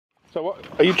So what,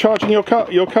 are you charging your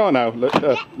car now,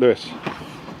 Lewis?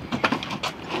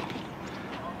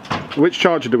 Which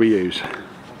charger do we use?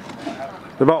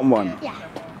 The bottom one? Yeah.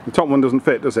 The top one doesn't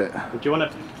fit, does it? Do you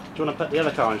want to put the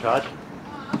other car in charge?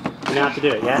 You know how to do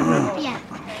it, yeah? Yeah.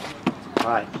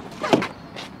 Right.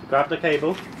 Grab the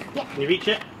cable. Yeah. Can you reach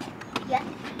it? Yeah.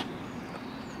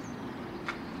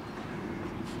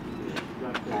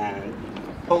 And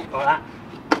pull like that.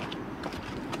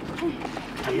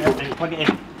 There you go, and plug it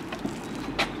in.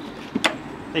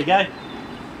 There you go.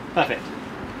 Perfect.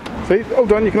 See, all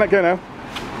done, you can let go now.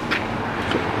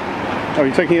 Oh,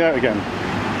 you're taking it out again.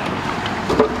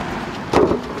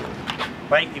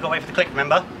 Wait, you've got to wait for the click,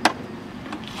 remember?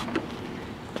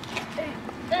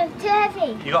 Too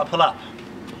heavy. You've got to pull up.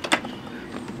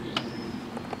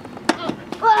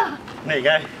 Whoa. There you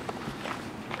go.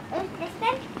 This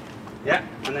then? Yeah,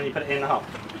 and then you put it in the hole.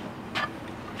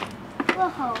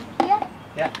 Whoa. Yeah.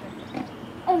 Yeah,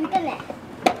 Oh, we've done it.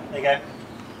 there you go.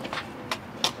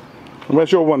 And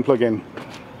where's your one plug in?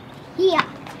 Here.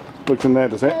 Plugs in there,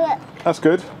 does it? That's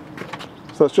good.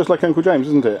 So that's just like Uncle James,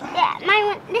 isn't it? Yeah, mine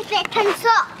went this bit comes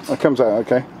up. That comes out,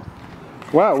 okay.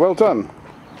 Wow, well done.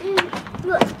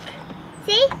 Look.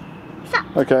 See?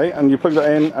 Stop. Okay, and you plug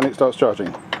that in and it starts charging.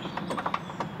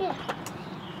 Yeah.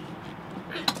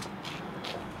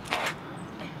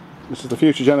 This is the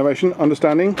future generation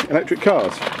understanding electric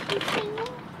cars.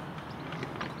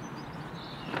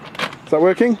 Is that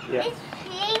working? Yeah. This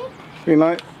thing. Green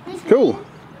light. Cool.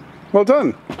 Well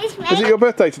done. This me. Is it your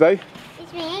birthday today?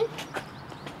 It's me.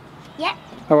 Yep.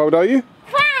 How old are you?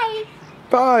 5.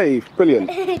 5. Brilliant.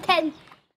 10.